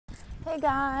Hey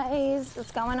guys,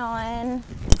 what's going on?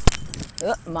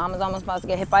 Oh, Mama's almost about to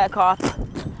get hit by a car.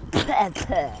 Had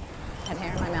hair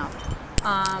in my mouth.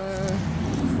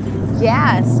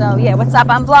 Yeah, what's up?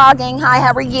 I'm vlogging. Hi,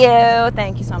 how are you?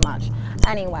 Thank you so much.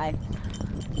 Anyway,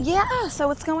 yeah, so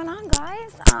what's going on,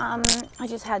 guys? I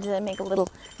just had to make a little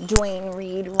Dwayne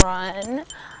Reed run.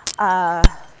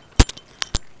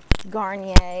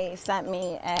 Garnier sent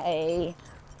me a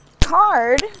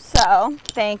card, so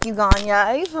thank you,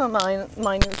 Garnier, for my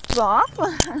new stuff.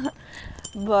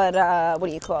 But what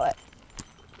do you call it?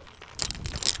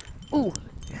 Ooh,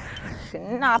 should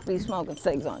not be smoking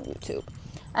cigs on YouTube.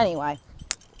 Anyway,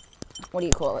 what do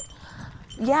you call it?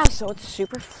 Yeah, so it's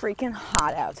super freaking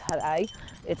hot out today.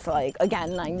 It's like,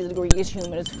 again, 90 degrees,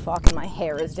 humid as fuck, and my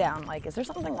hair is down. Like, is there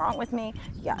something wrong with me?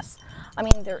 Yes. I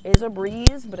mean, there is a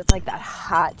breeze, but it's like that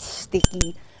hot,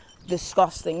 sticky,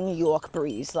 disgusting New York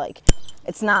breeze. Like,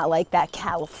 it's not like that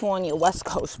California West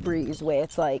Coast breeze where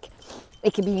it's like,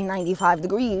 it could be 95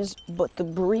 degrees, but the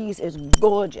breeze is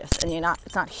gorgeous, and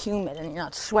it's not humid, and you're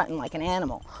not sweating like an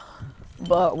animal.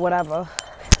 But whatever.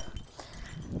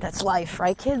 That's life,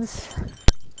 right, kids?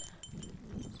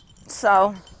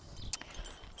 So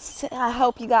I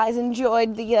hope you guys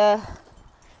enjoyed the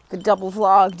double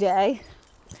vlog day.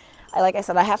 Like I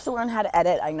said, I have to learn how to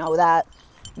edit. I know that,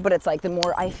 but it's like the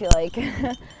more I feel like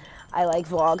I like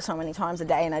vlog so many times a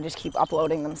day, and I just keep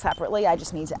uploading them separately. I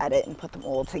just need to edit and put them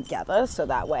all together, so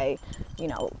that way,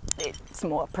 it's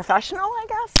more professional, I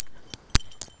guess.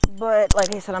 But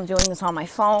like I said, I'm doing this on my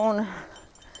phone.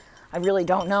 I really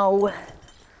don't know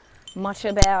much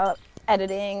about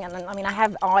editing, and I mean, I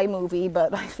have iMovie,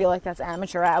 but I feel like that's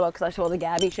amateur hour because I saw the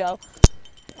Gabby show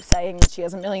saying that she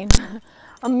has a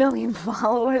million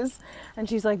followers, and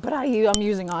she's like, but I'm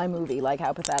using iMovie. Like,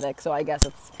 how pathetic. So I guess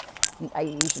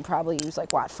I should probably use like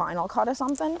Final Cut or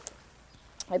something,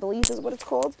 I believe is what it's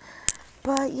called.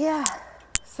 But yeah,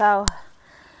 so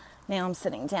now I'm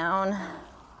sitting down,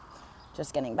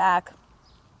 just getting back.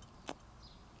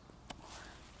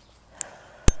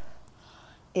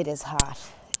 It is hot.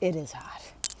 It is hot.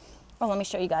 Well, let me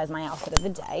show you guys my outfit of the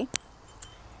day.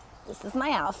 This is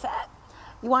my outfit.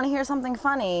 You want to hear something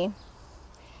funny?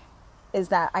 Is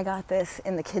that I got this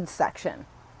in the kids section,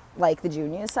 like the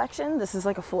juniors section. This is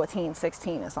like a 14,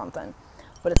 16 or something.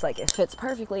 But it's like, it fits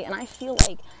perfectly. And I feel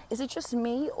like, is it just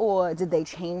me, or did they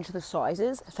change the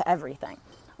sizes for everything?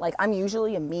 Like, I'm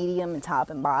usually a medium and top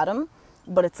and bottom,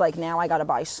 but it's like now I got to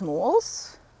buy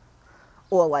smalls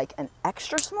or like an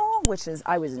extra small, which is,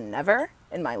 I was never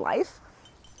in my life.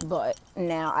 But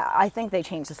now I think they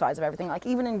changed the size of everything. Like,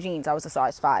 even in jeans, I was a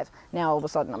size 5. Now all of a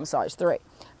sudden I'm a size 3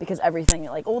 because everything,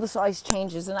 like, all the size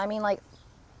changes. And I mean, like,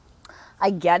 I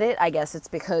get it. I guess it's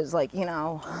because, like,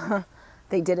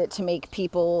 they did it to make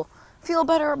people feel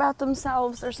better about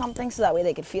themselves or something, so that way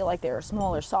they could feel like they're a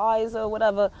smaller size or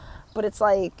whatever. But it's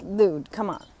like, dude,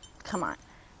 come on.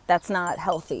 That's not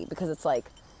healthy, because it's like,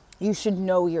 you should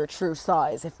know your true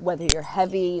size. Whether you're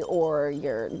heavy or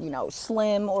you're,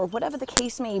 slim or whatever the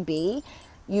case may be,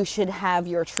 you should have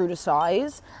your true to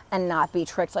size and not be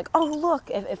tricked. Like, oh, look,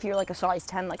 if you're like a size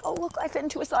 10, like, oh, look, I fit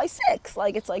into a size 6.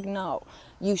 Like, it's like, no,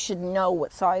 you should know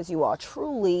what size you are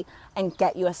truly and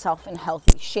get yourself in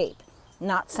healthy shape.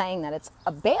 Not saying that it's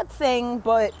a bad thing,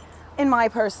 but in my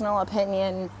personal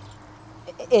opinion,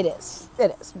 it is,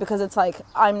 because it's like,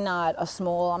 I'm not a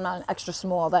small, I'm not an extra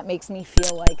small. That makes me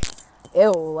feel like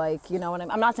ew, like, you know what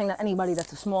I'm not saying that anybody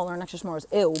that's a small or an extra small is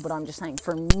ill, but I'm just saying,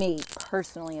 for me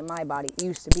personally, in my body,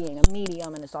 used to being a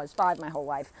medium and a size 5 my whole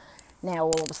life. Now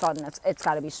all of a sudden it's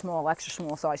got to be small, extra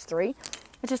small, size 3.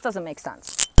 It just doesn't make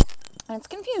sense, and it's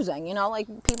confusing, like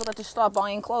people that just start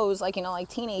buying clothes, like, like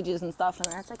teenagers and stuff, and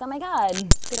it's like, oh my god,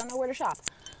 they don't know where to shop.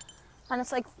 And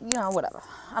it's like, whatever.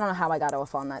 I don't know how I got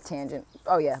off on that tangent.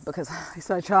 Oh yeah, because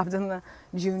I shopped in the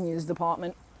juniors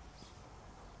department.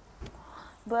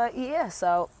 But yeah,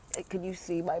 so could you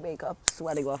see my makeup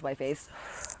sweating off my face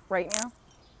right now?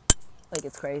 Like,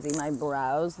 it's crazy. My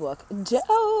brows look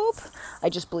dope. I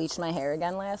just bleached my hair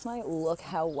again last night. Look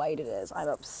how white it is. I'm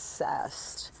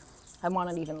obsessed. I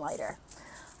want it even lighter.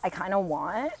 I kind of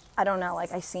want, I don't know,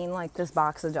 like, I seen like this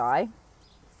box of dye.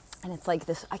 And it's like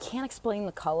this, I can't explain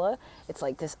the color. It's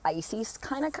like this icy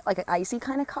kind of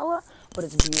color, but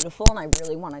it's beautiful, and I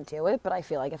really want to do it. But I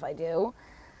feel like if I do,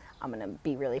 I'm going to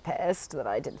be really pissed that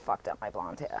I fucked up my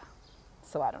blonde hair.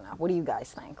 So I don't know. What do you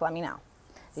guys think? Let me know.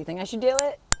 Do you think I should do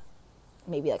it?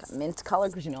 Maybe like a mint color,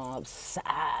 because I'm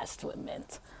obsessed with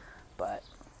mint. But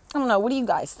I don't know. What do you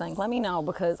guys think? Let me know,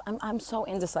 because I'm so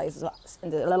indecisive.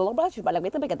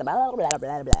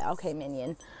 Okay,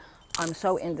 minion. I'm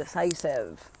so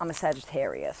indecisive. I'm a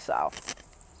Sagittarius, so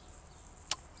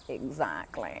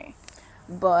exactly.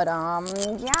 But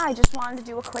yeah, I just wanted to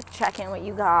do a quick check-in with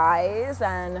you guys.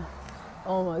 And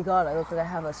oh my God, I look like I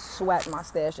have a sweat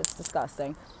mustache. It's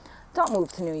disgusting. Don't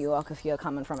move to New York if you're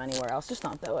coming from anywhere else. Just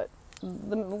don't do it.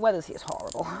 The weather here is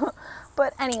horrible.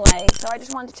 But anyway, so I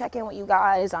just wanted to check in with you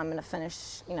guys. I'm gonna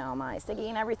finish, you know, my Siggy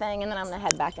and everything, and then I'm gonna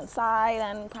head back inside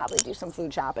and probably do some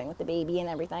food shopping with the baby and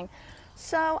everything.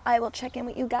 So I will check in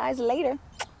with you guys later.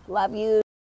 Love you.